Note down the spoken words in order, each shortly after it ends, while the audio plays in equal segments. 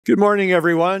Good morning,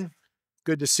 everyone.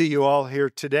 Good to see you all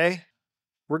here today.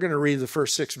 We're going to read the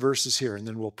first 6 verses here and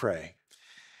then we'll pray.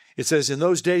 It says, "In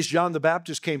those days, John the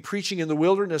Baptist came preaching in the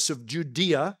wilderness of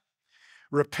Judea,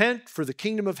 'Repent, for the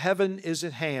kingdom of heaven is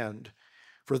at hand.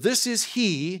 For this is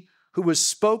he who was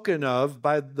spoken of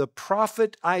by the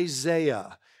prophet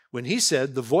Isaiah, when he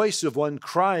said, the voice of one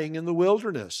crying in the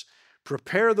wilderness,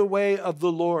 prepare the way of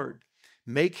the Lord,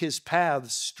 make his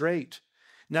paths straight.'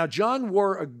 Now John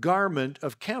wore a garment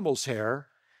of camel's hair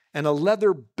and a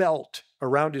leather belt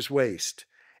around his waist,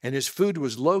 and his food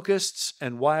was locusts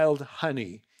and wild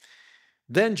honey.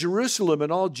 Then Jerusalem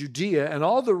and all Judea and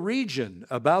all the region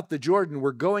about the Jordan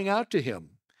were going out to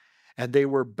him, and they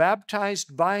were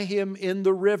baptized by him in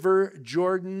the river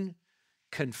Jordan,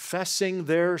 confessing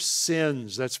their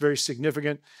sins." That's very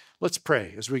significant. Let's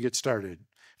pray as we get started.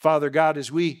 Father God, as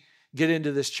we get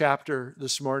into this chapter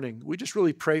this morning, we just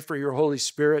really pray for your Holy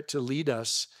Spirit to lead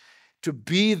us, to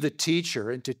be the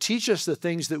teacher and to teach us the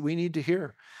things that we need to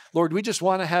hear. Lord, we just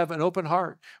want to have an open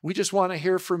heart. We just want to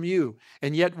hear from you.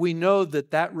 And yet we know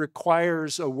that that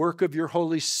requires a work of your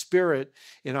Holy Spirit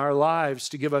in our lives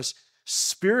to give us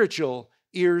spiritual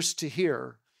ears to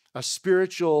hear, a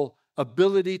spiritual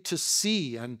ability to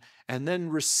see and then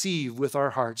receive with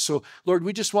our hearts. So Lord,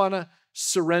 we just want to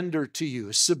surrender to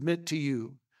you, submit to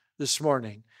you this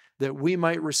morning, that we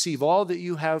might receive all that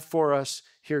you have for us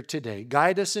here today.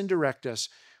 Guide us and direct us,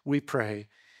 we pray,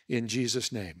 in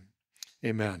Jesus' name.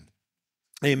 Amen.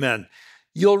 Amen.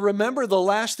 You'll remember the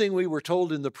last thing we were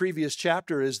told in the previous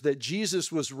chapter is that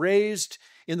Jesus was raised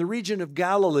in the region of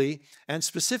Galilee, and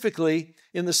specifically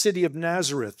in the city of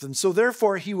Nazareth. And so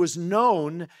therefore he was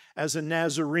known as a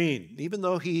Nazarene, even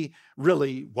though he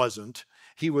really wasn't.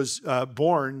 He was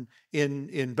born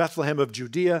in Bethlehem of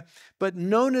Judea, but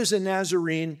known as a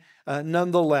Nazarene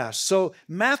nonetheless. So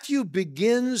Matthew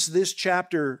begins this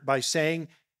chapter by saying,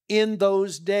 "in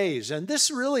those days." And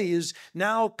this really is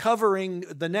now covering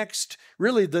the next,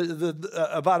 really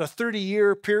about a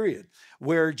 30-year period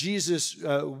where Jesus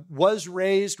was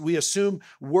raised, we assume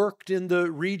worked in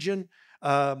the region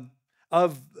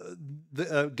of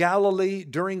Galilee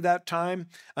during that time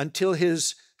until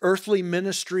his earthly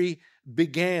ministry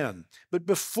began. But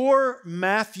before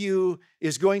Matthew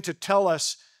is going to tell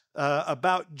us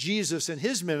about Jesus and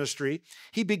his ministry,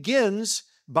 he begins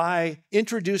by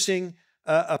introducing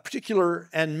a particular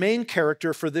and main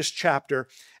character for this chapter,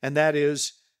 and that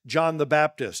is John the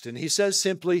Baptist. And he says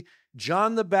simply,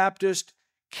 John the Baptist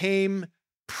came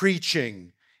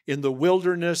preaching in the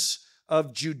wilderness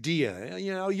of Judea.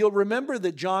 You know, you'll remember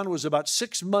that John was about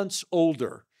 6 months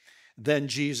older than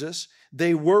Jesus.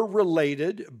 They were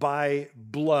related by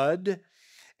blood.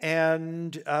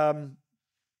 And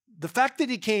the fact that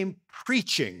he came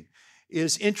preaching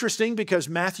is interesting because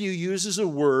Matthew uses a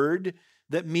word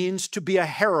that means to be a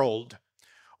herald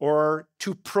or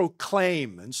to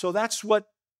proclaim. And so that's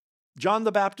what John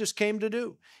the Baptist came to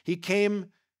do. He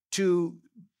came to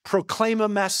proclaim a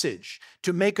message,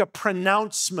 to make a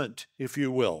pronouncement, if you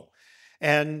will.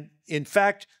 And in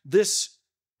fact, this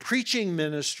preaching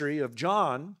ministry of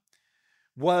John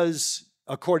was,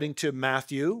 according to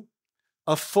Matthew,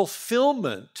 a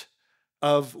fulfillment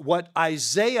of what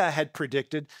Isaiah had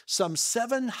predicted some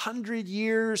 700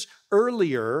 years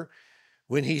earlier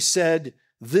when he said,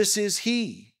 "This is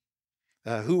he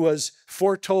who was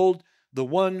foretold, the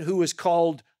one who is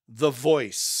called the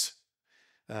voice,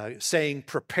 saying,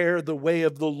 prepare the way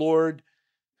of the Lord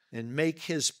and make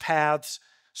his paths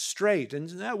straight." And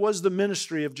that was the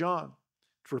ministry of John,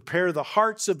 to prepare the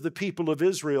hearts of the people of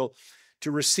Israel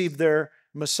to receive their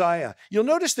Messiah. You'll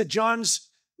notice that John's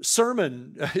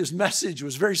sermon, his message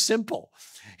was very simple.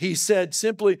 He said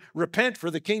simply, "Repent, for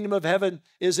the kingdom of heaven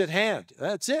is at hand."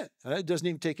 That's it. It doesn't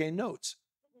even take any notes.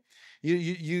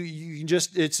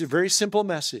 It's a very simple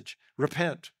message.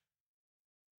 Repent.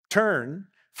 Turn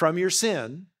from your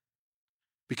sin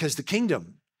because the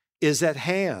kingdom is at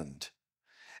hand.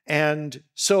 And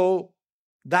so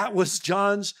that was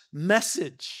John's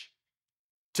message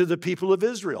to the people of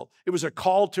Israel. It was a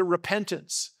call to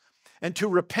repentance. And to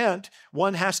repent,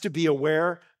 one has to be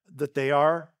aware that they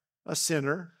are a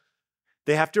sinner.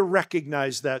 They have to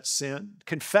recognize that sin,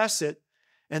 confess it,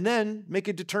 and then make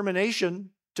a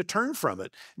determination to turn from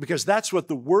it. Because that's what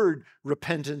the word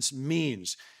repentance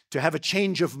means, to have a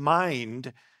change of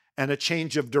mind and a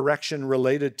change of direction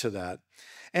related to that.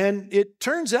 And it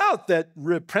turns out that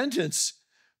repentance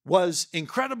was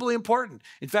incredibly important.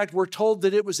 In fact, we're told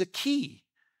that it was a key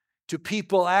to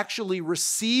people actually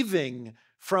receiving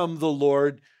from the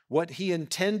Lord what he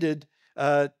intended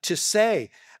to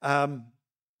say.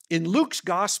 In Luke's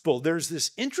gospel, there's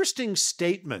this interesting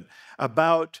statement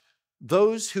about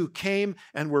those who came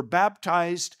and were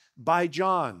baptized by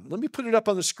John. Let me put it up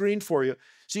on the screen for you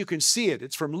so you can see it.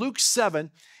 It's from Luke 7.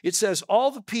 It says,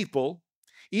 all the people,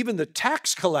 even the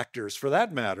tax collectors for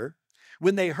that matter,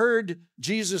 when they heard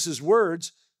Jesus'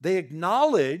 words, they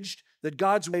acknowledged that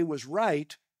God's way was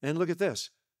right. And look at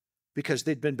this, because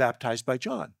they'd been baptized by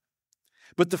John.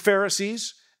 But the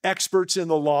Pharisees, experts in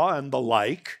the law and the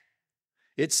like,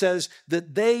 it says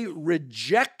that they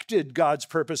rejected God's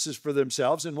purposes for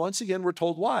themselves. And once again, we're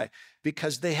told why.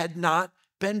 Because they had not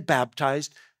been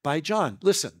baptized by John.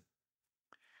 Listen,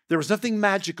 there was nothing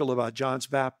magical about John's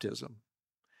baptism.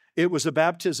 It was a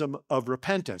baptism of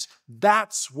repentance.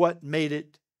 That's what made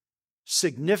it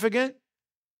significant.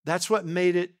 That's what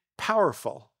made it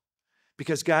powerful.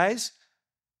 Because guys,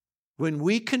 when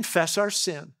we confess our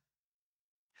sin,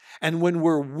 and when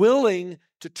we're willing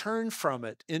to turn from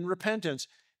it in repentance,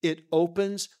 it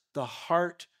opens the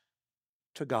heart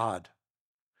to God.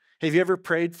 Have you ever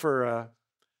prayed for a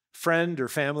friend or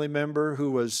family member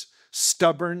who was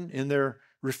stubborn in their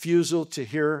refusal to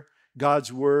hear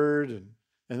God's word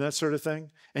and that sort of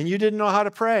thing? And you didn't know how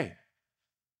to pray.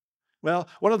 Well,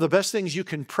 one of the best things you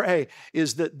can pray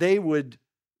is that they would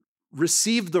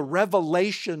receive the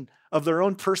revelation of their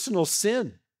own personal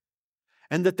sin,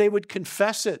 and that they would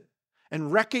confess it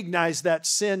and recognize that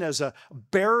sin as a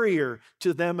barrier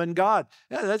to them and God.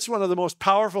 Yeah, that's one of the most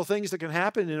powerful things that can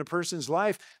happen in a person's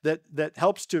life that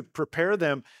helps to prepare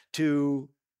them to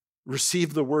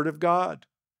receive the word of God,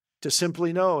 to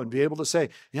simply know and be able to say,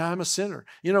 yeah, I'm a sinner.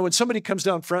 You know, when somebody comes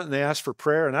down front and they ask for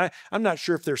prayer, and I'm not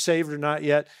sure if they're saved or not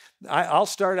yet, I'll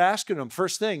start asking them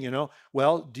first thing,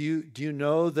 well, do you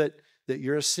know that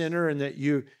you're a sinner and that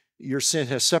your sin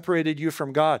has separated you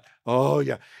from God? Oh,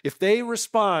 yeah. If they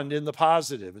respond in the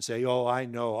positive and say, oh, I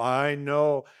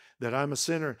know that I'm a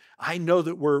sinner. I know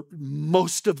that we're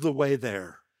most of the way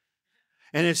there.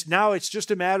 And it's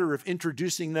just a matter of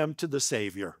introducing them to the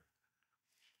Savior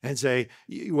and say,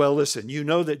 well, listen, you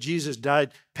know that Jesus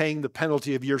died paying the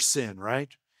penalty of your sin, right?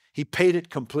 He paid it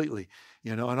completely,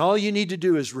 and all you need to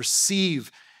do is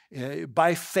receive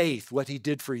by faith what he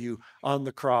did for you on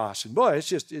the cross. And boy,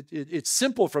 it's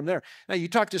simple from there. Now you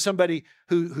talk to somebody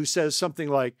who says something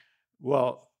like,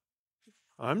 well,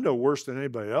 I'm no worse than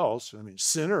anybody else. I mean,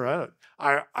 sinner,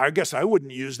 I guess I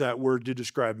wouldn't use that word to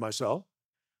describe myself.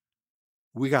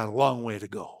 We got a long way to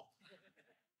go.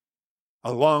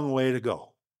 A long way to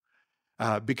go.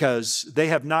 Because they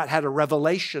have not had a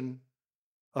revelation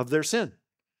of their sin.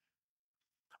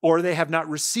 Or they have not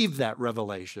received that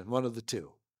revelation, one of the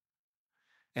two.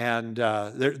 And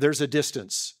there's a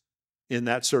distance in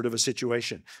that sort of a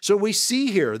situation. So we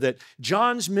see here that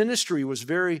John's ministry was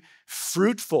very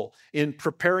fruitful in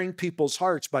preparing people's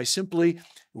hearts by simply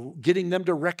getting them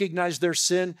to recognize their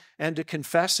sin and to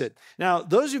confess it. Now,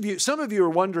 some of you are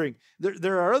wondering,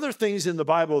 there are other things in the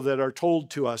Bible that are told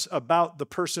to us about the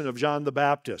person of John the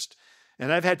Baptist.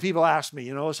 And I've had people ask me,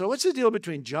 so what's the deal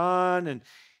between John and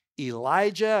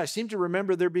Elijah? I seem to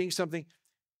remember there being something.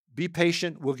 Be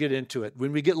patient, we'll get into it.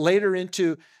 When we get later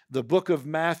into the book of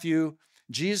Matthew,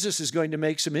 Jesus is going to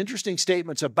make some interesting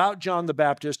statements about John the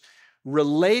Baptist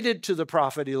related to the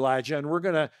prophet Elijah, and we're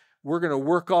going to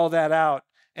work all that out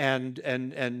and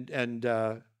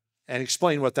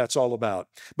explain what that's all about.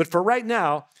 But for right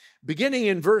now, beginning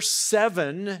in verse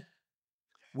 7,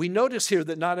 we notice here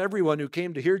that not everyone who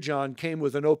came to hear John came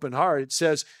with an open heart. It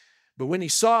says, but when he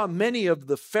saw many of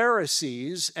the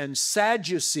Pharisees and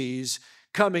Sadducees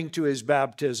coming to his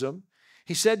baptism,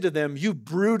 he said to them, you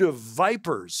brood of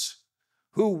vipers,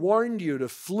 who warned you to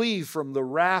flee from the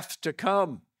wrath to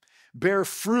come? Bear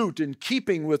fruit in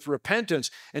keeping with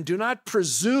repentance, and do not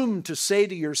presume to say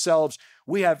to yourselves,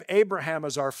 we have Abraham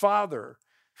as our father.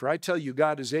 For I tell you,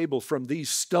 God is able from these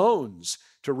stones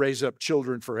to raise up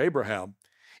children for Abraham.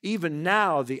 Even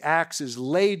now the axe is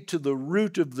laid to the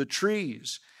root of the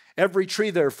trees. Every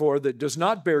tree, therefore, that does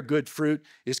not bear good fruit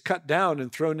is cut down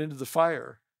and thrown into the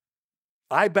fire.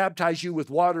 I baptize you with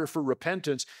water for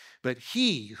repentance, but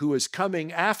he who is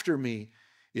coming after me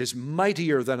is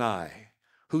mightier than I,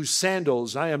 whose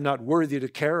sandals I am not worthy to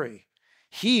carry.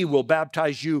 He will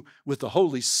baptize you with the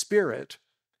Holy Spirit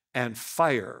and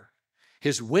fire.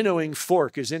 His winnowing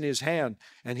fork is in his hand,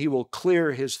 and he will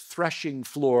clear his threshing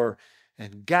floor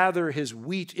and gather his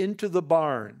wheat into the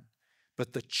barn,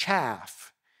 but the chaff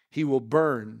he will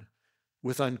burn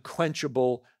with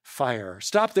unquenchable fire.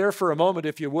 Stop there for a moment,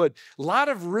 if you would. A lot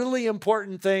of really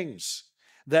important things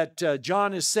that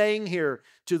John is saying here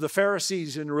to the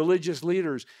Pharisees and religious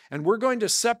leaders. And we're going to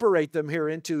separate them here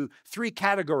into three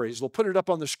categories. We'll put it up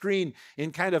on the screen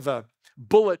in kind of a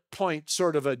bullet point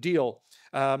sort of a deal.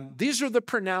 These are the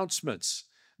pronouncements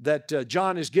that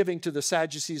John is giving to the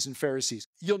Sadducees and Pharisees.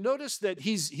 You'll notice that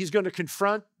he's going to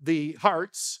confront the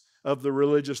hearts of the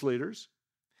religious leaders.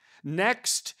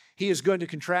 Next, he is going to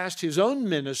contrast his own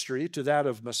ministry to that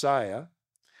of Messiah.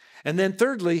 And then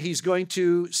thirdly, he's going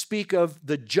to speak of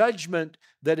the judgment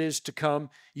that is to come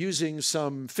using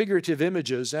some figurative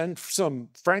images and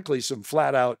frankly, some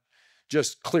flat out,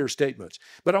 just clear statements.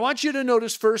 But I want you to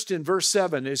notice first in verse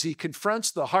 7, as he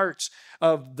confronts the hearts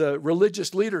of the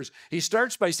religious leaders, he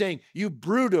starts by saying, "You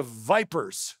brood of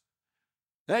vipers."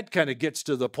 That kind of gets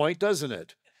to the point, doesn't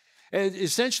it? And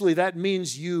essentially, that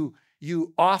means you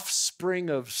offspring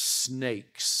of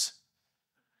snakes.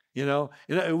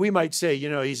 We might say,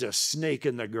 he's a snake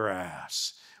in the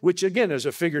grass, which again is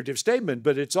a figurative statement,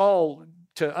 but it's all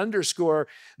to underscore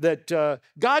that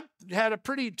God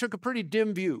took a pretty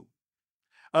dim view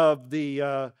of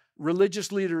the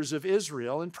religious leaders of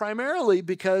Israel, and primarily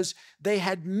because they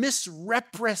had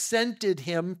misrepresented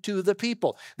him to the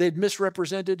people. They'd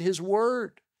misrepresented his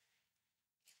word.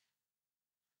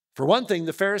 For one thing,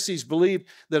 the Pharisees believed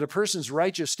that a person's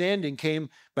righteous standing came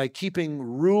by keeping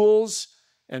rules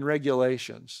and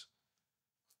regulations.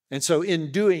 And so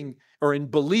in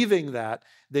believing that,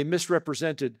 they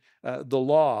misrepresented the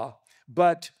law.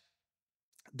 But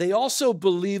they also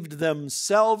believed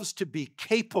themselves to be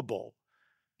capable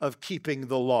of keeping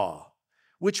the law,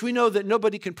 which we know that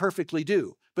nobody can perfectly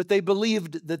do, but they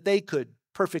believed that they could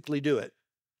perfectly do it.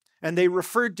 And they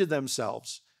referred to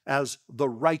themselves as the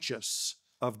righteous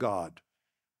of God.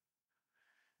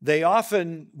 They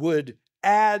often would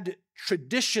add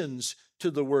traditions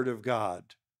to the Word of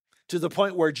God, to the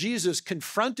point where Jesus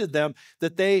confronted them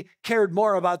that they cared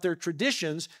more about their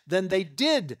traditions than they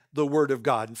did the Word of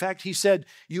God. In fact, he said,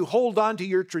 you hold on to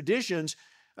your traditions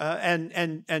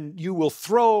and you will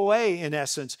throw away, in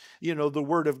essence, the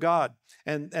Word of God.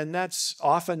 And that's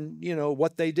often,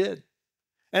 what they did.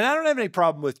 And I don't have any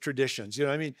problem with traditions.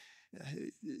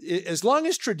 As long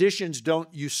as traditions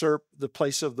don't usurp the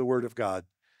place of the Word of God,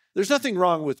 there's nothing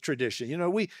wrong with tradition.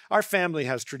 Our family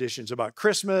has traditions about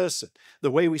Christmas, and the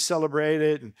way we celebrate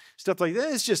it and stuff like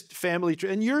that. It's just family.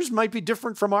 And yours might be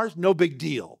different from ours. No big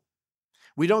deal.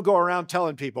 We don't go around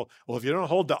telling people, well, if you don't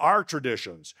hold to our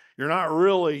traditions, you're not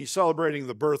really celebrating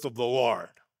the birth of the Lord.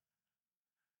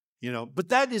 But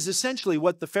that is essentially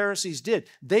what the Pharisees did.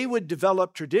 They would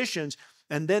develop traditions,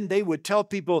 and then they would tell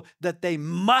people that they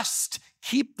must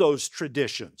keep those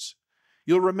traditions.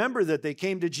 You'll remember that they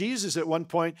came to Jesus at one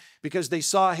point because they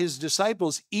saw his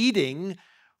disciples eating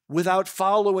without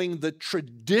following the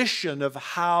tradition of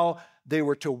how they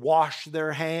were to wash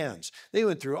their hands. They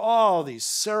went through all these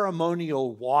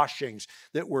ceremonial washings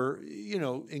that were,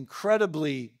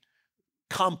 incredibly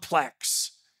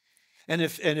complex. And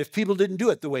if people didn't do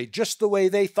it just the way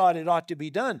they thought it ought to be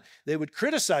done, they would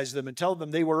criticize them and tell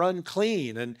them they were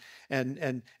unclean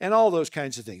and all those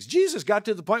kinds of things. Jesus got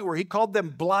to the point where he called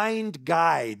them blind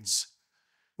guides,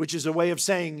 which is a way of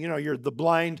saying, you're the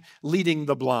blind leading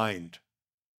the blind.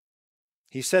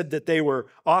 He said that they were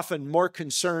often more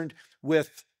concerned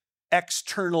with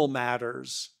external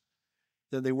matters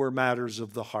than they were matters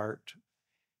of the heart.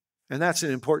 And that's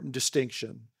an important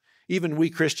distinction. Even we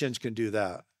Christians can do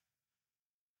that.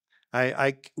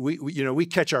 We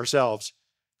catch ourselves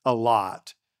a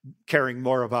lot caring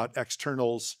more about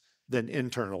externals than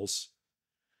internals,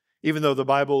 even though the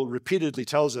Bible repeatedly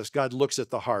tells us God looks at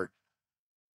the heart.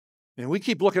 And we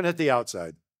keep looking at the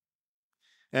outside.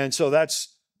 And so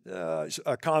that's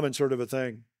a common sort of a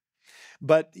thing.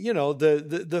 But,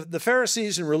 the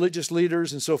Pharisees and religious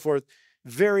leaders and so forth,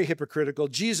 very hypocritical.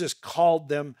 Jesus called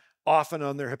them often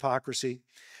on their hypocrisy.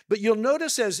 But you'll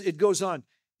notice as it goes on,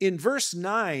 in verse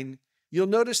 9, you'll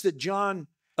notice that John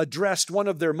addressed one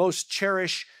of their most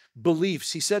cherished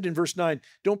beliefs. He said in verse 9,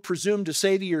 don't presume to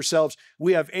say to yourselves,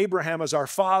 we have Abraham as our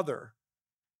father.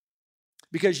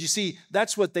 Because you see,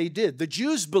 that's what they did. The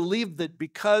Jews believed that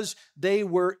because they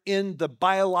were in the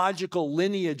biological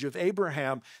lineage of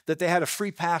Abraham, that they had a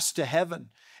free pass to heaven.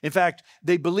 In fact,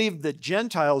 they believed that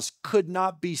Gentiles could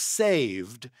not be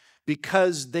saved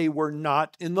because they were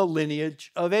not in the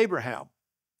lineage of Abraham.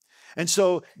 And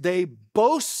so they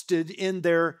boasted in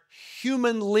their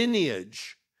human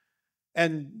lineage.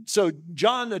 And so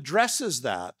John addresses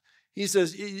that. He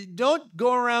says, don't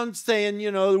go around saying,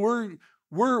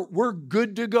 we're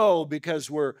good to go because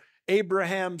we're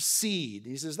Abraham's seed.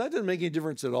 He says, that doesn't make any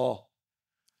difference at all.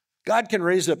 God can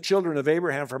raise up children of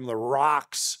Abraham from the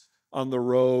rocks on the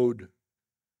road.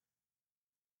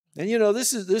 And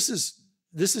this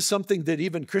is something that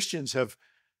even Christians have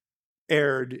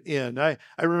erred in. I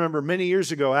remember many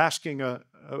years ago asking a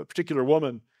particular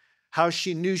woman how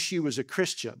she knew she was a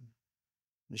Christian.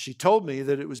 And she told me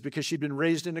that it was because she'd been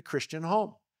raised in a Christian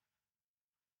home.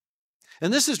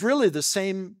 And this is really the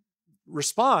same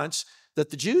response that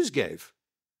the Jews gave.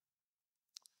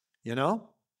 You know,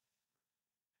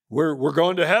 we're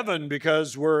going to heaven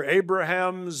because we're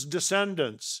Abraham's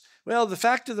descendants. Well, the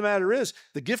fact of the matter is,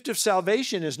 the gift of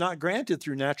salvation is not granted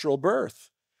through natural birth.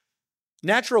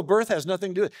 Natural birth has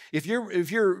nothing to do with it.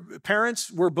 If your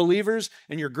parents were believers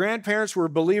and your grandparents were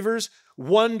believers,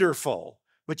 wonderful.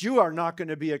 But you are not going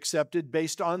to be accepted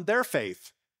based on their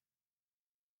faith.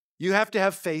 You have to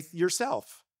have faith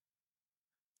yourself.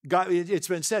 God, it's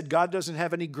been said, God doesn't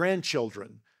have any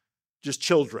grandchildren, just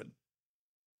children.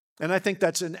 And I think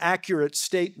that's an accurate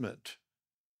statement.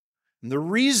 And the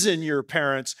reason your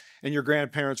parents and your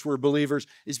grandparents were believers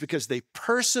is because they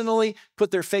personally put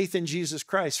their faith in Jesus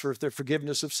Christ for their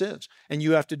forgiveness of sins. And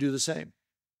you have to do the same.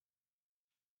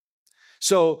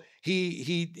 So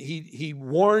he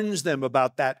warns them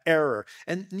about that error.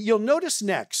 And you'll notice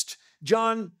next,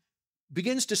 John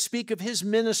begins to speak of his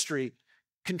ministry,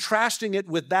 contrasting it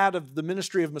with that of the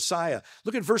ministry of Messiah.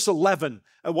 Look at verse 11,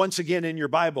 once again in your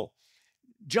Bible.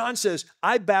 John says,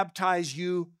 I baptize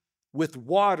you with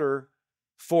water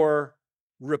for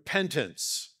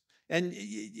repentance. And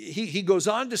he goes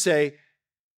on to say,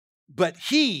 but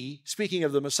he, speaking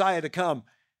of the Messiah to come,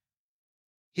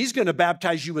 he's going to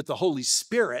baptize you with the Holy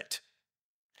Spirit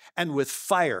and with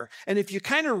fire. And if you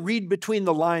kind of read between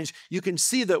the lines, you can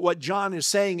see that what John is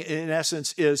saying in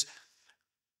essence is,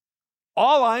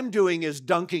 all I'm doing is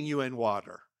dunking you in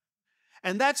water.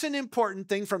 And that's an important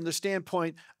thing from the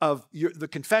standpoint of the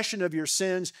confession of your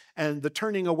sins and the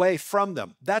turning away from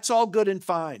them. That's all good and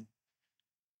fine.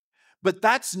 But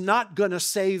that's not going to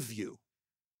save you.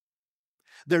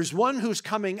 There's one who's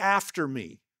coming after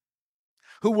me,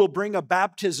 who will bring a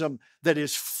baptism that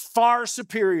is far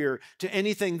superior to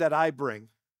anything that I bring.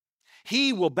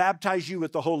 He will baptize you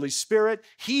with the Holy Spirit.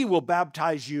 He will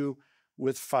baptize you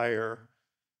with fire.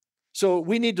 So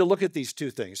we need to look at these two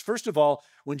things. First of all,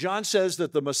 when John says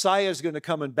that the Messiah is going to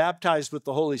come and baptize with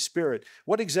the Holy Spirit,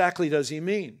 what exactly does he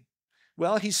mean?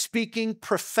 Well, he's speaking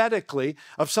prophetically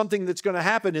of something that's going to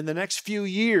happen in the next few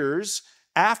years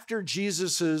after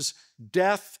Jesus'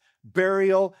 death,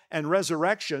 burial, and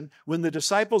resurrection, when the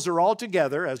disciples are all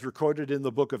together, as recorded in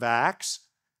the book of Acts,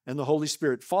 and the Holy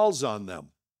Spirit falls on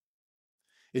them.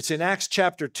 It's in Acts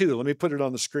chapter 2. Let me put it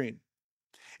on the screen.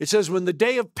 It says, when the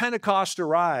day of Pentecost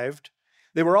arrived,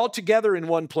 they were all together in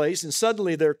one place, and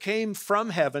suddenly there came from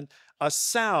heaven a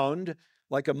sound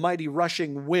like a mighty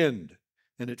rushing wind,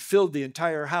 and it filled the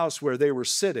entire house where they were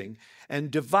sitting,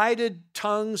 and divided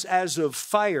tongues as of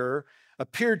fire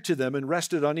appeared to them and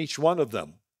rested on each one of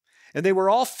them. And they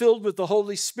were all filled with the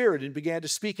Holy Spirit and began to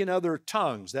speak in other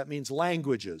tongues, that means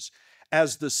languages,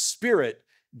 as the Spirit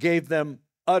gave them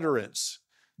utterance.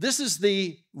 This is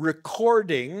the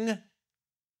recording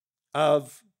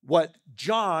of what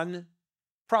John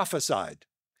prophesied.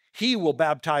 He will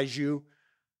baptize you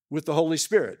with the Holy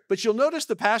Spirit. But you'll notice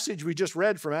the passage we just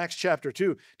read from Acts chapter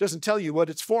 2 doesn't tell you what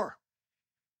it's for.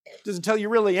 It doesn't tell you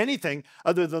really anything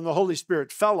other than the Holy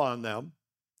Spirit fell on them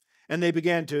and they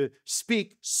began to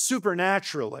speak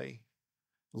supernaturally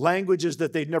languages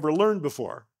that they'd never learned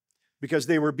before because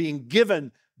they were being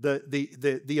given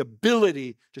the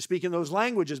ability to speak in those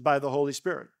languages by the Holy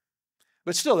Spirit.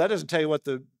 But still, that doesn't tell you what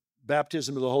the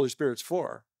baptism of the Holy Spirit's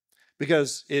for,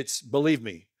 because it's, believe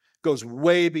me, goes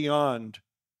way beyond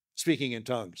speaking in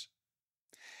tongues.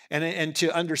 And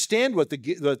to understand what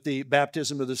the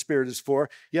baptism of the Spirit is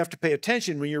for, you have to pay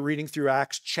attention when you're reading through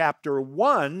Acts chapter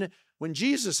 1 when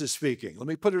Jesus is speaking. Let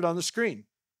me put it on the screen.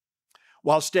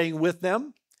 While staying with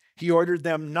them, he ordered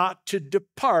them not to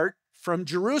depart from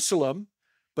Jerusalem,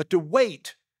 but to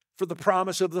wait for the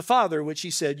promise of the Father, which he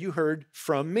said, you heard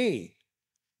from me.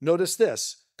 Notice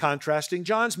this. Contrasting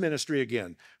John's ministry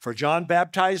again. For John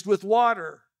baptized with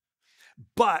water,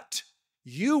 but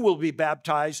you will be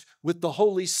baptized with the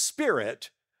Holy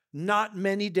Spirit not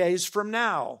many days from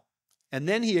now. And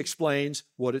then he explains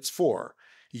what it's for.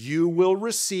 You will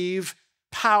receive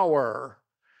power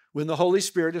when the Holy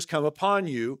Spirit has come upon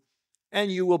you,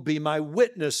 and you will be my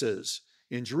witnesses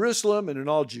in Jerusalem and in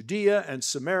all Judea and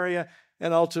Samaria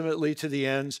and ultimately to the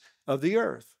ends of the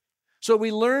earth. So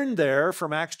we learn there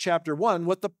from Acts chapter 1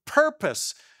 what the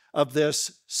purpose of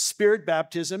this Spirit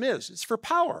baptism is. It's for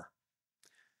power.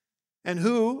 And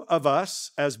who of us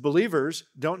as believers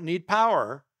don't need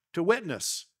power to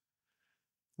witness?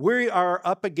 We are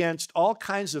up against all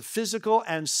kinds of physical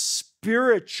and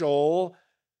spiritual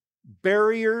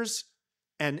barriers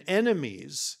and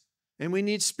enemies, and we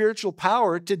need spiritual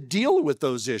power to deal with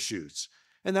those issues.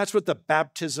 And that's what the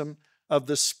baptism of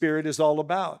the Spirit is all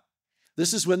about.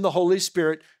 This is when the Holy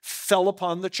Spirit fell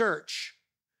upon the church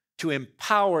to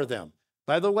empower them.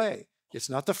 By the way, it's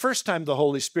not the first time the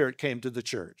Holy Spirit came to the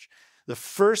church. The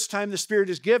first time the Spirit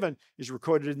is given is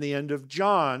recorded in the end of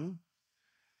John,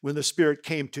 when the Spirit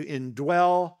came to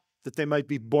indwell, that they might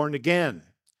be born again.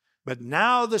 But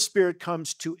now the Spirit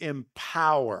comes to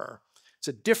empower. It's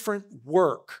a different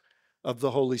work of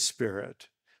the Holy Spirit.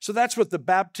 So that's what the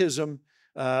baptism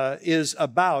is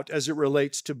about as it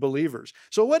relates to believers.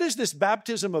 So what is this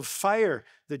baptism of fire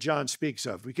that John speaks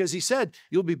of? Because he said,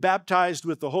 you'll be baptized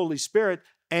with the Holy Spirit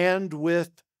and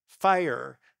with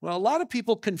fire. Well, a lot of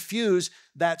people confuse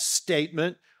that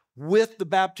statement with the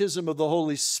baptism of the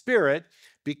Holy Spirit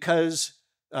because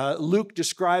Luke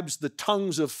describes the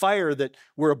tongues of fire that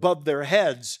were above their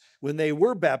heads when they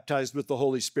were baptized with the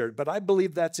Holy Spirit. But I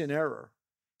believe that's in error.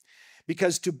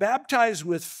 Because to baptize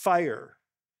with fire,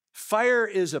 fire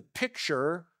is a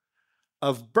picture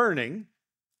of burning,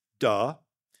 duh.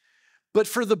 But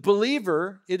for the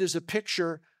believer, it is a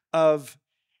picture of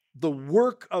the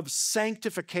work of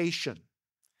sanctification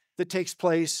that takes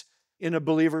place in a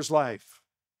believer's life.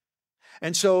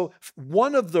 And so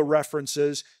one of the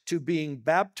references to being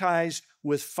baptized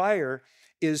with fire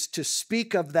is to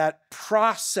speak of that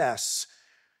process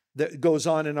that goes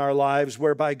on in our lives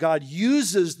whereby God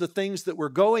uses the things that we're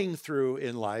going through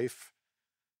in life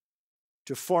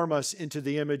to form us into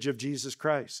the image of Jesus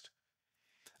Christ.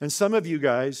 And some of you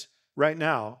guys right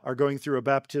now are going through a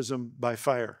baptism by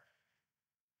fire.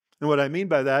 And what I mean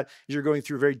by that is you're going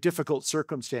through very difficult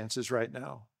circumstances right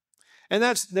now. And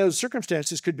those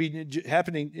circumstances could be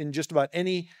happening in just about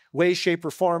any way, shape,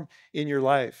 or form in your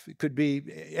life. It could be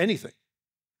anything.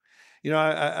 You know,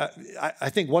 I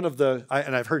think one of the,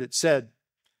 and I've heard it said,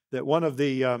 that one of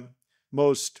the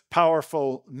most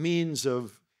powerful means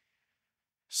of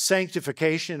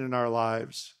sanctification in our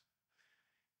lives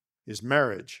is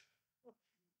marriage.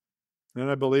 And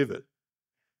I believe it.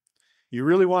 You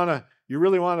really want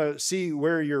to see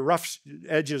where your rough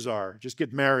edges are, just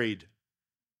get married.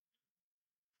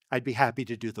 I'd be happy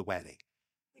to do the wedding.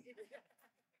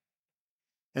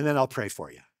 And then I'll pray for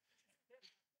you.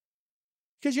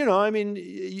 Because, you know, I mean,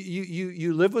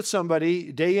 you live with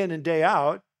somebody day in and day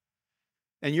out,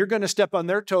 and you're going to step on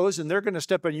their toes, and they're going to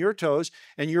step on your toes,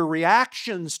 and your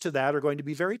reactions to that are going to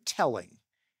be very telling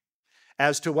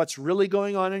as to what's really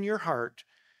going on in your heart.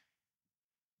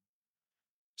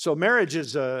 So marriage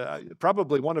is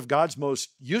probably one of God's most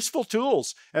useful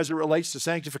tools as it relates to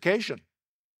sanctification.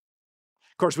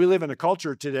 Of course, we live in a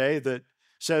culture today that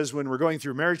says when we're going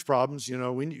through marriage problems, you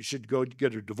know, we should go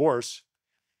get a divorce.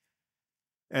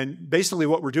 And basically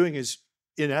what we're doing is,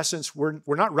 in essence, you're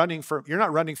not running from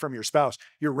your spouse.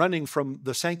 You're running from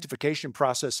the sanctification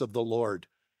process of the Lord,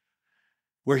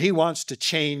 where he wants to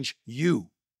change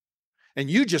you. And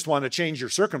you just want to change your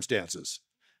circumstances.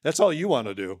 That's all you want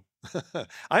to do.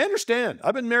 I understand.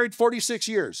 I've been married 46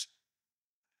 years.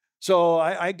 So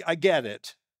I get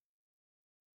it.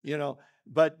 You know,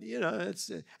 but you know,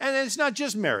 it's not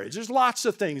just marriage. There's lots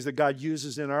of things that God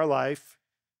uses in our life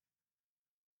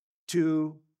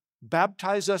to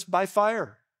baptize us by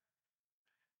fire.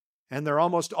 And they're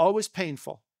almost always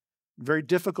painful, very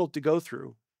difficult to go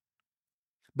through.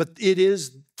 But it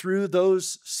is through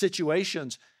those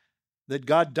situations that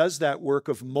God does that work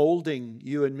of molding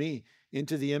you and me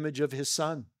into the image of his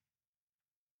Son.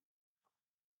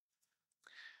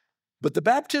 But the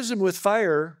baptism with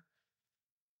fire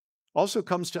also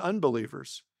comes to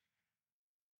unbelievers.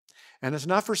 And it's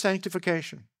not for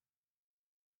sanctification.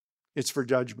 It's for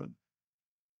judgment.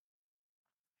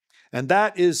 And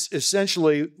that is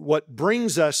essentially what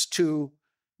brings us to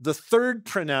the third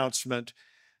pronouncement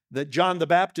that John the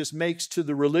Baptist makes to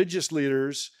the religious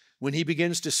leaders when he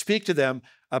begins to speak to them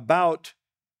about,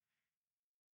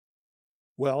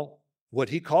 well, what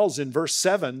he calls in verse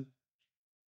 7,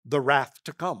 the wrath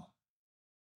to come.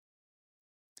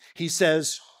 He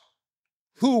says,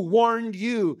 who warned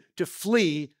you to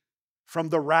flee from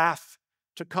the wrath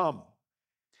to come?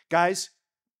 Guys,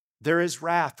 there is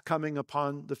wrath coming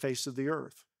upon the face of the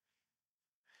earth.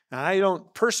 Now, I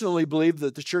don't personally believe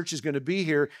that the church is going to be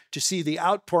here to see the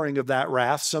outpouring of that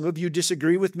wrath. Some of you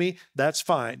disagree with me. That's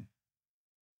fine.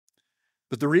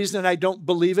 But the reason I don't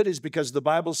believe it is because the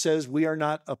Bible says we are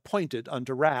not appointed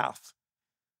unto wrath.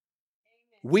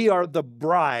 Amen. We are the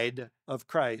bride of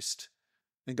Christ.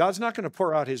 And God's not going to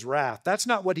pour out his wrath. That's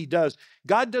not what he does.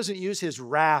 God doesn't use his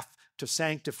wrath to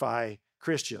sanctify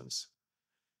Christians.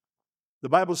 The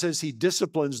Bible says he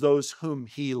disciplines those whom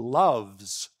he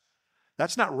loves.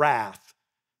 That's not wrath.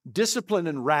 Discipline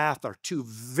and wrath are two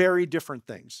very different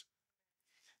things.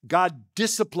 God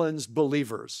disciplines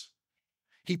believers.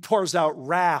 He pours out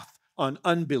wrath on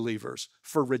unbelievers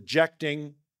for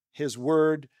rejecting his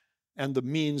word and the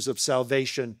means of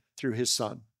salvation through his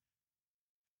Son.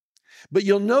 But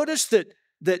you'll notice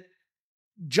that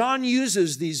John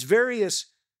uses these various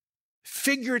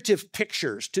figurative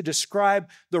pictures to describe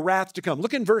the wrath to come.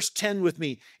 Look in verse 10 with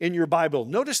me in your Bible.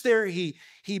 Notice there he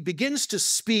begins to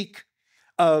speak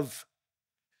of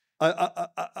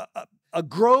a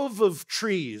grove of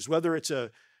trees, whether it's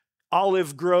a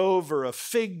olive grove or a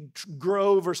fig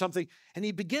grove or something. And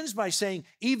he begins by saying,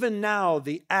 even now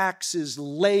the axe is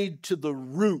laid to the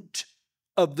root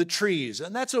of the trees.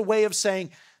 And that's a way of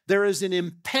saying there is an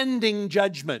impending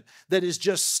judgment that is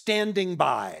just standing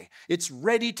by. It's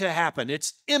ready to happen.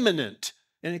 It's imminent,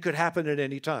 and it could happen at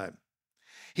any time.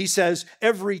 He says,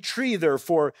 every tree,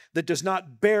 therefore, that does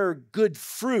not bear good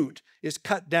fruit is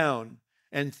cut down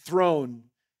and thrown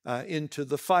into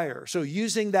the fire. So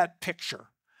using that picture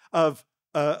of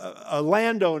a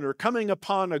landowner coming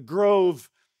upon a grove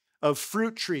of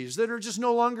fruit trees that are just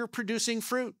no longer producing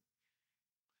fruit.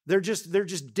 They're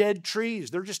just dead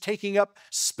trees. They're just taking up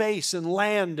space and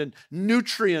land and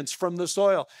nutrients from the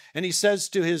soil. And he says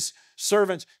to his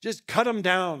servants, just cut them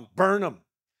down, burn them.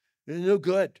 They're no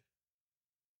good.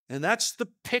 And that's the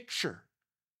picture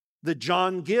that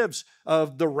John gives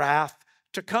of the wrath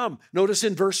to come. Notice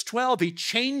in verse 12, he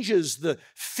changes the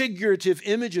figurative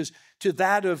images to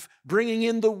that of bringing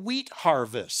in the wheat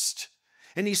harvest.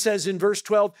 And he says in verse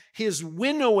 12, his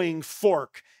winnowing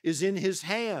fork is in his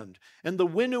hand. And the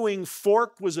winnowing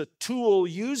fork was a tool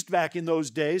used back in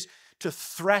those days to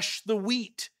thresh the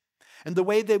wheat. And the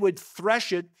way they would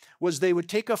thresh it was they would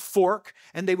take a fork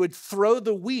and they would throw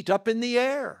the wheat up in the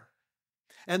air.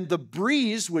 And the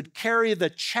breeze would carry the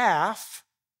chaff,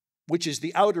 which is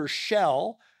the outer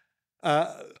shell,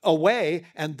 away,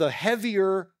 and the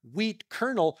heavier wheat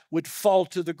kernel would fall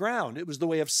to the ground. It was the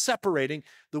way of separating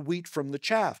the wheat from the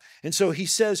chaff. And so he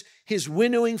says his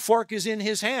winnowing fork is in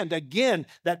his hand. Again,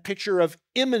 that picture of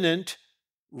imminent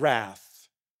wrath.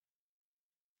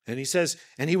 And he says,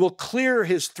 and he will clear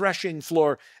his threshing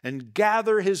floor and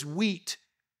gather his wheat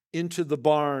into the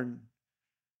barn.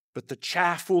 But the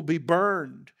chaff will be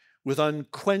burned with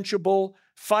unquenchable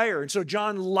fire. And so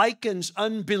John likens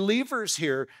unbelievers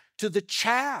here to the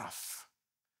chaff,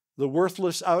 the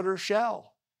worthless outer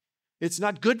shell. It's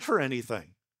not good for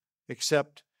anything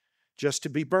except just to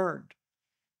be burned.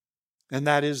 And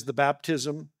that is the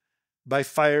baptism by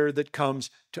fire that comes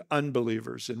to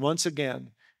unbelievers. And once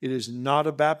again, it is not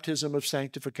a baptism of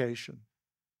sanctification.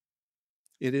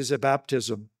 It is a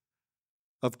baptism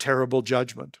of terrible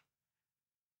judgment.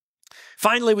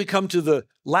 Finally, we come to the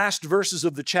last verses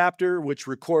of the chapter, which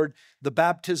record the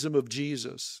baptism of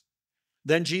Jesus.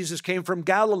 Then Jesus came from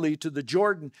Galilee to the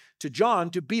Jordan to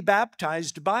John to be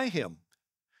baptized by him.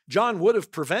 John would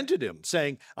have prevented him,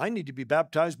 saying, I need to be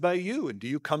baptized by you, and do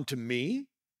you come to me?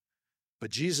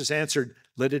 But Jesus answered,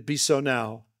 let it be so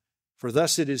now, for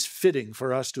thus it is fitting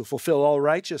for us to fulfill all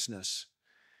righteousness.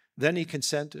 Then he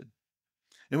consented.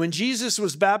 And when Jesus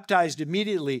was baptized,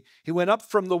 immediately he went up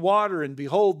from the water, and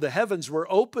behold, the heavens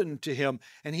were opened to him,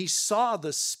 and he saw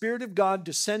the Spirit of God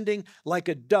descending like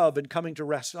a dove and coming to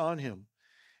rest on him.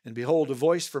 And behold, a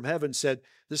voice from heaven said,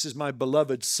 this is my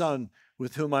beloved Son,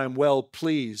 with whom I am well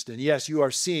pleased. And yes, you are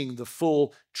seeing the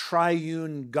full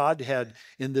triune Godhead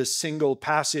in this single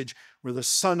passage where the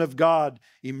Son of God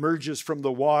emerges from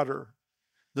the water.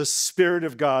 The Spirit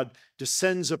of God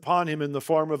descends upon him in the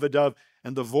form of a dove,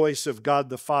 and the voice of God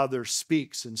the Father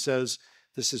speaks and says,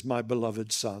 this is my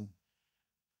beloved Son.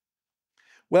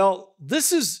 Well,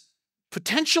 this is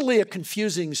potentially a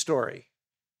confusing story.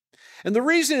 And the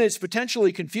reason it's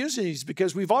potentially confusing is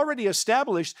because we've already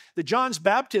established that John's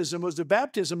baptism was a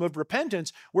baptism of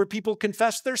repentance where people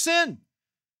confess their sin.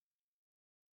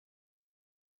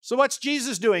 So what's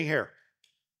Jesus doing here?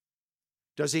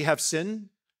 Does he have sin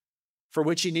for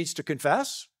which he needs to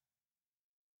confess?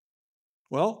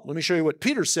 Well, let me show you what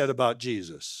Peter said about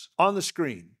Jesus on the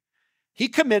screen. He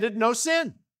committed no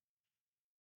sin.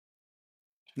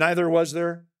 Neither was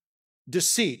there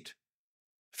deceit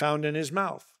found in his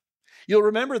mouth. You'll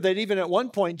remember that even at one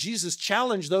point, Jesus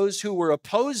challenged those who were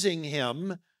opposing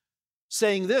him,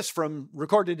 saying this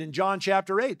recorded in John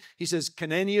chapter 8. He says,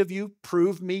 can any of you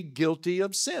prove me guilty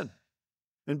of sin?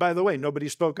 And by the way, nobody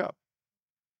spoke up.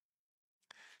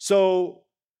 So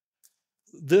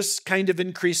this kind of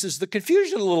increases the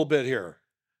confusion a little bit here.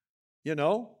 You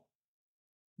know,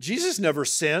 Jesus never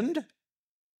sinned.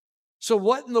 So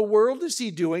what in the world is he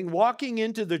doing walking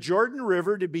into the Jordan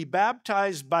River to be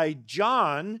baptized by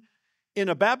John in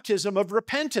a baptism of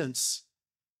repentance?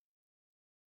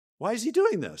 Why is he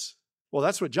doing this? Well,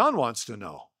 that's what John wants to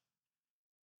know.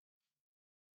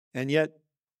 And yet,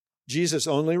 Jesus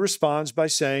only responds by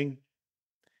saying,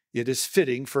 it is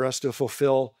fitting for us to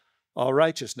fulfill all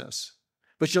righteousness.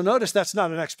 But you'll notice that's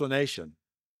not an explanation.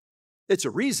 It's a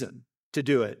reason to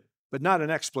do it, but not an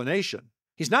explanation.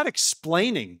 He's not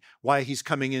explaining why he's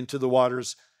coming into the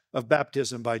waters of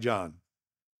baptism by John.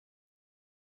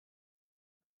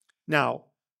 Now,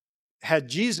 had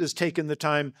Jesus taken the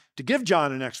time to give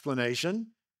John an explanation,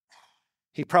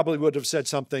 he probably would have said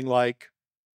something like,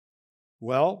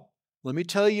 well, let me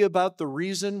tell you about the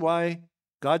reason why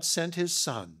God sent his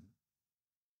son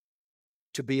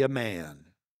to be a man.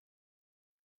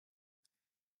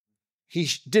 He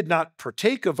did not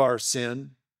partake of our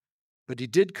sin, but he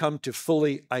did come to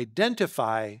fully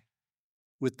identify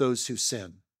with those who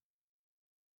sin.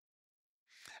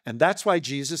 And that's why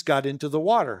Jesus got into the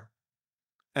water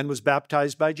and was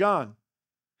baptized by John.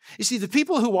 You see, the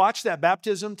people who watched that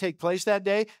baptism take place that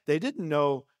day, they didn't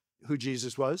know who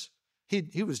Jesus was.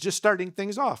 He was just starting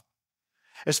things off.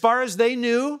 As far as they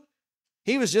knew,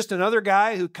 he was just another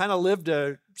guy who kind of lived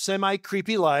a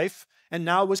semi-creepy life and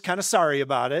now was kind of sorry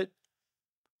about it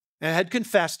and had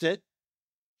confessed it.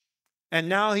 And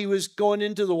now he was going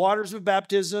into the waters of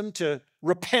baptism to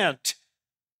repent.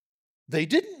 They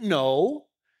didn't know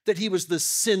that he was the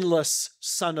sinless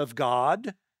Son of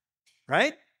God,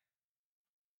 right?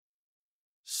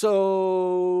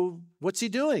 So what's he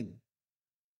doing?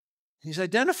 He's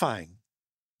identifying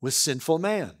with sinful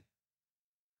man.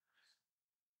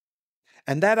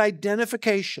 And that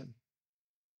identification,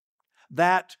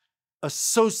 that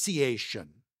association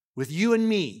with you and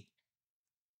me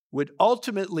would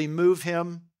ultimately move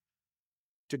him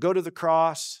to go to the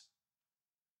cross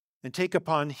and take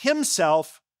upon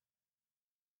himself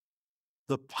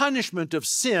the punishment of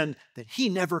sin that he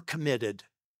never committed,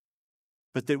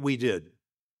 but that we did.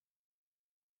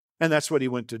 And that's what he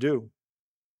went to do.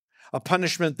 A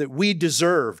punishment that we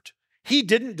deserved. He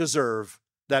didn't deserve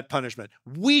that punishment.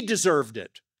 We deserved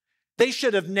it. They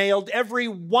should have nailed every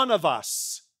one of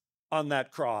us on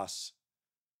that cross.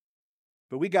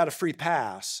 But we got a free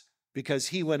pass because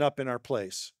he went up in our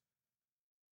place.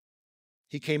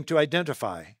 He came to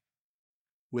identify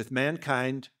with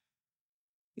mankind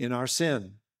in our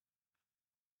sin.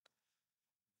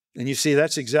 And you see,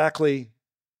 that's exactly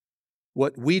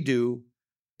what we do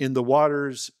in the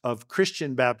waters of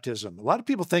Christian baptism. A lot of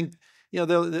people think,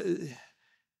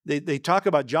 they talk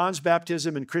about John's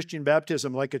baptism and Christian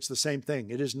baptism like it's the same thing.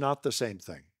 It is not the same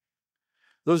thing.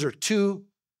 Those are two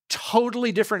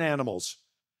totally different animals.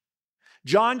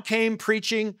 John came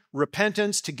preaching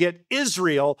repentance to get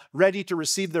Israel ready to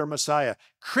receive their Messiah.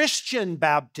 Christian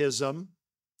baptism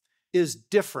is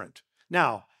different.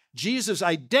 Now, Jesus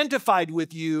identified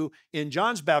with you in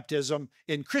John's baptism.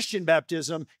 In Christian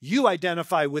baptism, you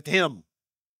identify with him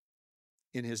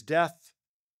in his death,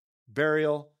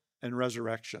 burial, and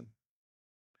resurrection.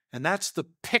 And that's the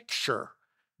picture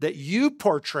that you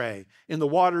portray in the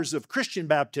waters of Christian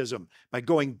baptism by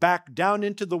going back down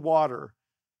into the water,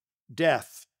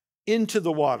 death, into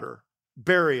the water,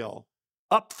 burial,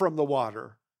 up from the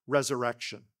water,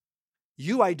 resurrection.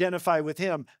 You identify with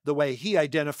him the way he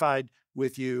identified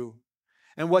with you.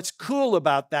 And what's cool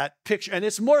about that picture, and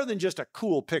it's more than just a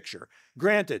cool picture.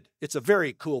 Granted, it's a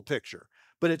very cool picture,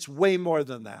 but it's way more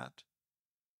than that.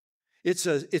 It's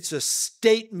a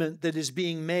statement that is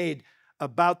being made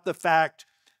about the fact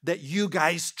that you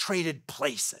guys traded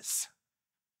places.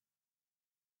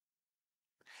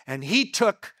 And he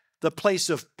took the place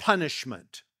of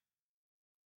punishment,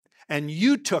 and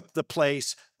you took the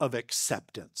place of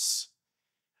acceptance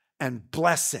and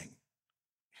blessing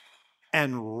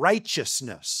and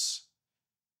righteousness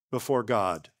before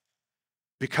God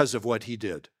because of what he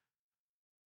did.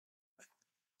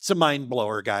 It's a mind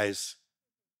blower, guys.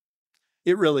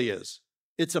 It really is.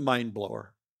 It's a mind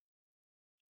blower.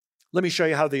 Let me show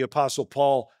you how the Apostle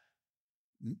Paul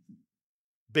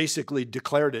basically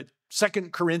declared it. 2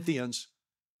 Corinthians,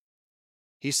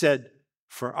 he said,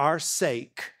 for our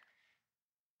sake,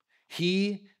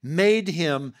 he made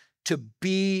him to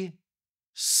be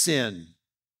sin.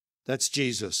 That's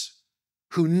Jesus,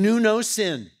 who knew no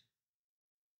sin,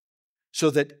 so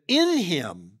that in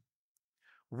him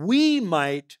we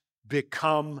might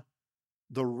become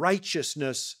the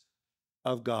righteousness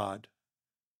of God.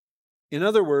 In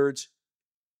other words,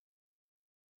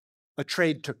 a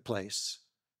trade took place,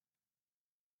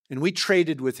 and we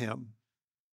traded with him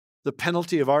the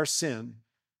penalty of our sin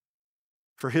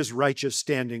for his righteous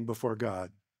standing before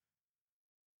God.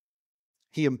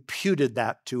 He imputed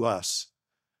that to us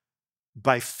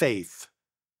by faith.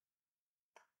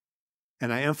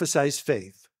 And I emphasize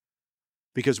faith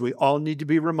because we all need to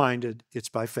be reminded it's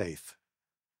by faith.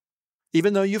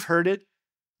 Even though you've heard it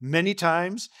many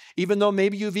times, even though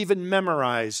maybe you've even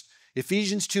memorized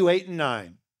Ephesians 2, 8 and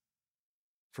 9.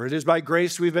 For it is by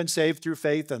grace we've been saved through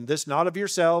faith, and this not of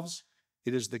yourselves.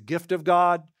 It is the gift of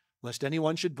God, lest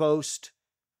anyone should boast.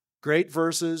 Great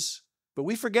verses, but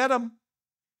we forget them.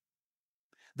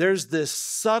 There's this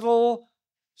subtle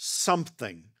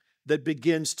something that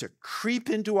begins to creep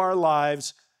into our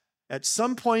lives at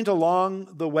some point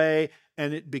along the way,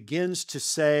 and it begins to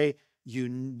say, you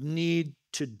need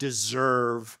to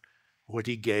deserve what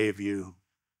he gave you.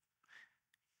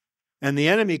 And the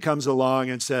enemy comes along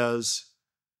and says,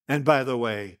 and by the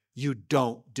way, you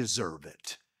don't deserve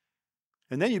it.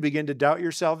 And then you begin to doubt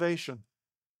your salvation.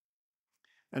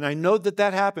 And I know that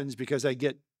that happens because I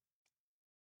get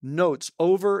notes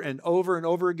over and over and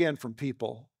over again from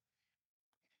people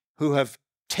who have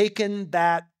taken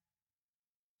that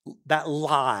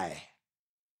lie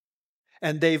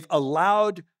and they've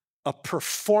allowed a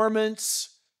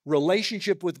performance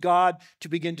relationship with God to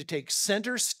begin to take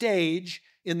center stage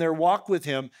in their walk with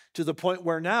him to the point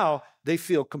where now they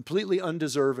feel completely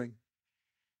undeserving.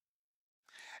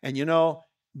 And you know,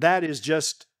 that is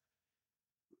just,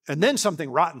 and then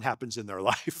something rotten happens in their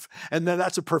life. And then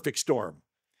that's a perfect storm.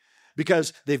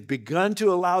 Because they've begun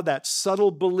to allow that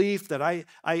subtle belief that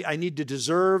I need to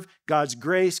deserve God's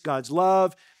grace, God's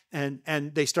love,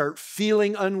 and they start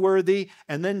feeling unworthy,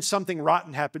 and then something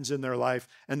rotten happens in their life,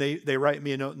 and they write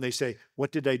me a note and they say,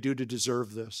 what did I do to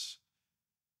deserve this?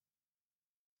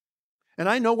 And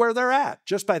I know where they're at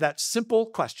just by that simple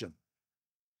question.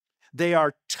 They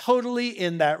are totally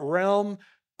in that realm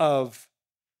of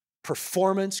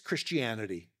performance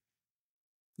Christianity.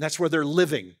 That's where they're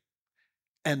living.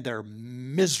 And they're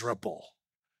miserable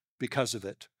because of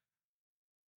it.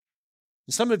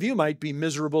 And some of you might be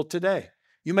miserable today.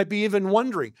 You might be even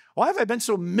wondering, why have I been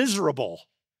so miserable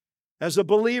as a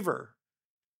believer?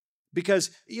 Because,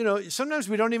 you know, sometimes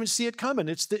we don't even see it coming.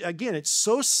 It's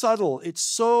so subtle. It's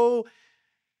so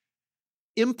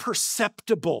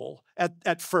imperceptible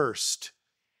at first.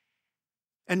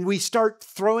 And we start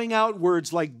throwing out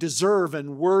words like deserve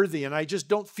and worthy, and I just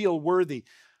don't feel worthy.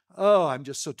 Oh, I'm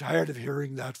just so tired of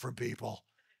hearing that from people.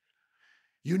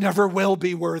 You never will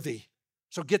be worthy.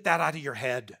 So get that out of your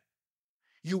head.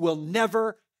 You will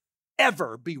never,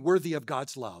 ever be worthy of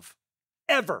God's love.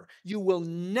 Ever. You will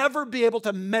never be able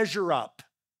to measure up.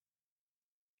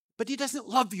 But he doesn't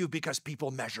love you because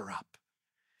people measure up.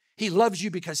 He loves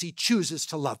you because he chooses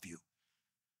to love you.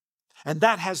 And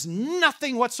that has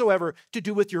nothing whatsoever to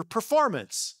do with your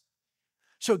performance.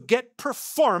 So get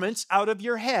performance out of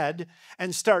your head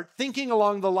and start thinking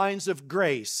along the lines of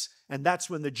grace. And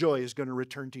that's when the joy is going to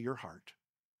return to your heart.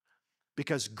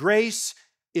 Because grace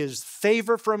is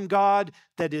favor from God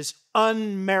that is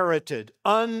unmerited,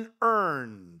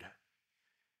 unearned.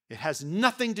 It has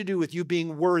nothing to do with you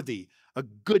being worthy, a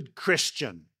good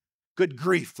Christian. Good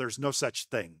grief, there's no such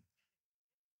thing.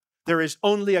 There is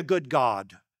only a good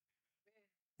God.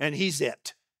 And he's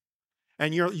it.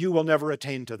 And you will never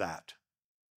attain to that.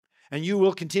 And you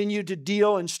will continue to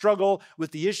deal and struggle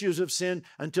with the issues of sin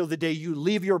until the day you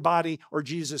leave your body or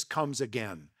Jesus comes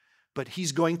again. But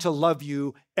he's going to love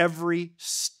you every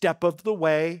step of the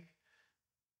way.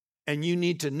 And you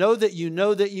need to know that you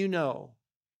know that you know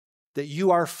that you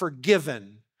are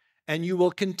forgiven and you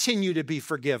will continue to be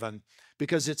forgiven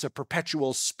because it's a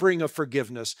perpetual spring of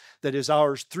forgiveness that is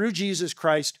ours through Jesus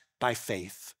Christ by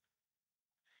faith.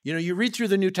 You know, you read through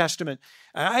the New Testament,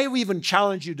 and I even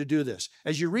challenge you to do this.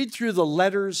 As you read through the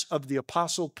letters of the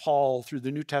Apostle Paul through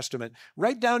the New Testament,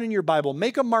 write down in your Bible,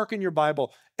 make a mark in your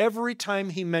Bible every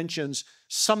time he mentions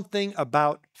something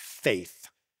about faith.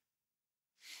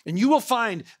 And you will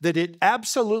find that it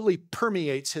absolutely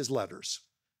permeates his letters.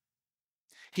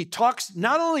 He talks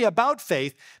not only about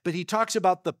faith, but he talks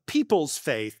about the people's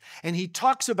faith, and he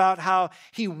talks about how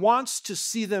he wants to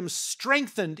see them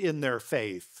strengthened in their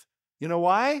faith. You know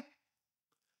why?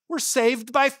 We're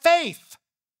saved by faith,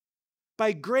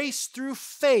 by grace through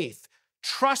faith,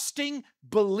 trusting,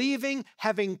 believing,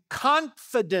 having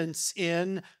confidence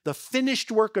in the finished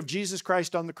work of Jesus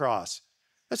Christ on the cross.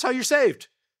 That's how you're saved.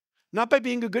 Not by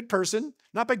being a good person,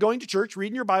 not by going to church,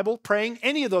 reading your Bible, praying,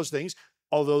 any of those things,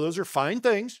 although those are fine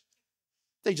things.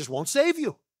 They just won't save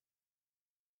you.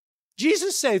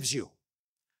 Jesus saves you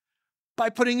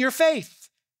by putting your faith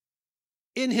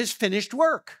in his finished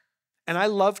work. And I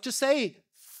love to say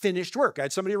finished work. I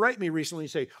had somebody write me recently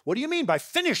and say, what do you mean by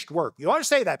finished work? You ought to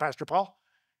say that, Pastor Paul.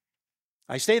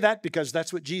 I say that because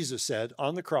that's what Jesus said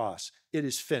on the cross. It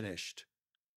is finished.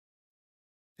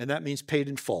 And that means paid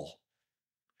in full.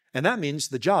 And that means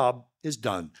the job is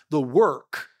done. The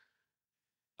work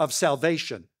of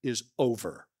salvation is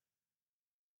over.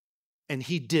 And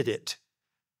he did it.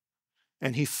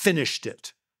 and he finished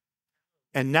it.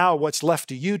 And now what's left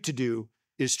to you to do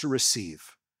is to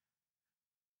receive.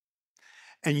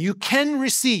 And you can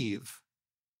receive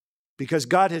because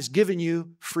God has given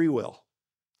you free will.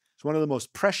 It's one of the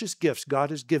most precious gifts God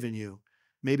has given you,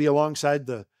 maybe alongside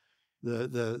the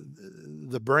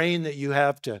brain that you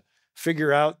have to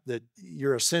figure out that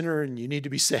you're a sinner and you need to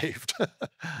be saved.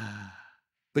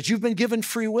 But you've been given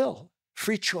free will,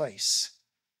 free choice.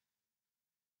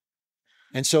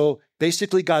 And so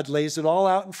basically God lays it all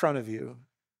out in front of you,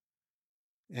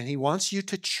 and he wants you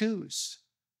to choose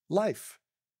life.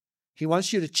 He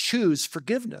wants you to choose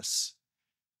forgiveness.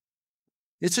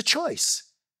 It's a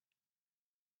choice.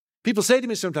 People say to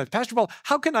me sometimes, Pastor Paul,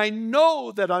 how can I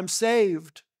know that I'm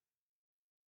saved?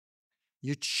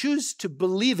 You choose to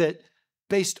believe it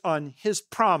based on his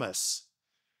promise.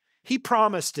 He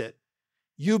promised it.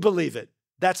 You believe it.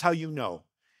 That's how you know.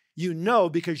 You know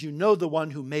because you know the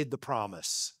one who made the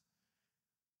promise.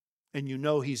 And you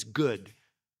know he's good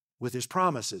with his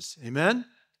promises. Amen?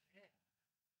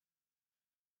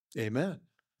 Amen.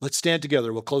 Let's stand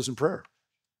together. We'll close in prayer.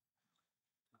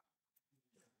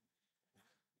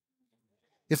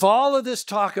 If all of this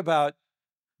talk about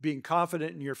being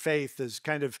confident in your faith has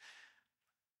kind of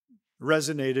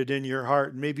resonated in your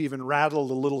heart and maybe even rattled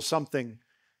a little something,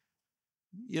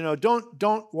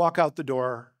 don't walk out the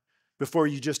door before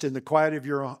you just in the quiet of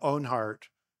your own heart,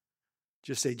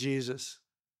 just say, Jesus,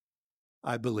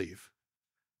 I believe.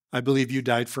 I believe you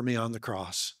died for me on the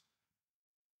cross.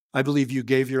 I believe you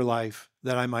gave your life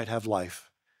that I might have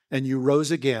life. And you rose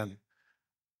again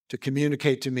to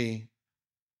communicate to me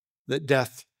that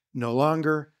death no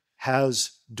longer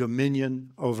has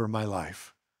dominion over my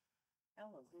life.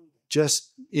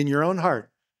 Just in your own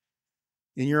heart,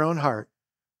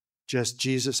 just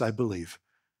Jesus, I believe.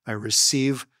 I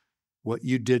receive what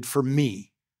you did for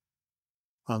me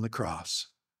on the cross.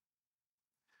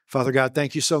 Father God,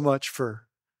 thank you so much for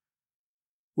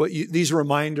these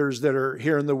reminders that are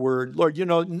here in the Word. Lord,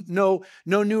 no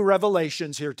new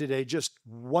revelations here today, just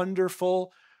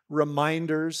wonderful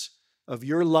reminders of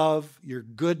your love, your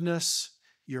goodness,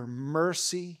 your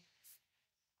mercy.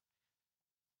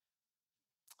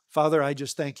 Father, I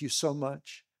just thank you so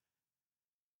much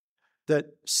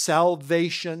that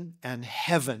salvation and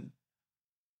heaven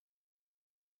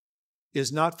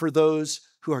is not for those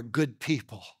who are good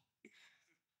people.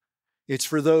 It's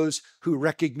for those who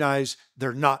recognize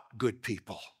they're not good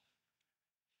people,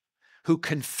 who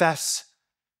confess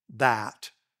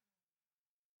that,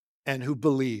 and who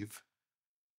believe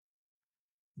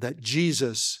that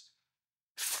Jesus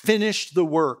finished the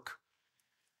work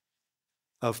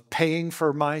of paying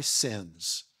for my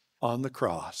sins on the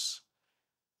cross.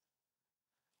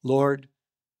 Lord,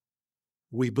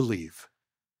 we believe.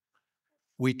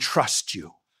 We trust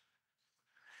you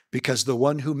because the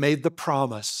one who made the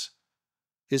promise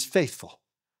is faithful.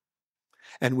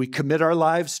 And we commit our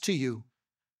lives to you.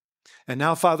 And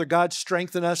now, Father God,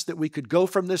 strengthen us that we could go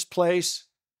from this place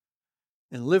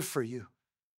and live for you.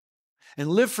 And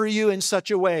live for you in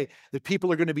such a way that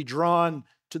people are going to be drawn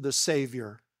to the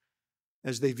Savior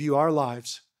as they view our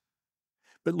lives.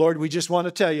 But Lord, we just want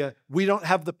to tell you, we don't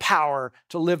have the power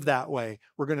to live that way.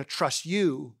 We're going to trust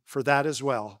you for that as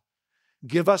well.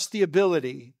 Give us the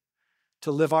ability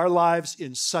to live our lives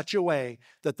in such a way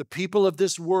that the people of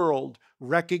this world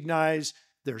recognize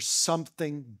there's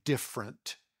something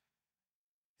different.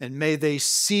 And may they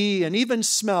see and even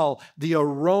smell the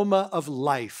aroma of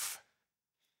life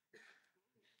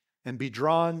and be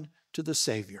drawn to the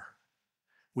Savior.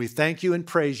 We thank you and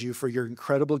praise you for your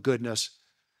incredible goodness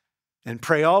and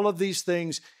pray all of these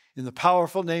things in the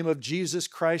powerful name of Jesus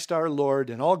Christ our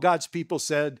Lord. And all God's people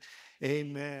said,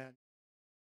 amen.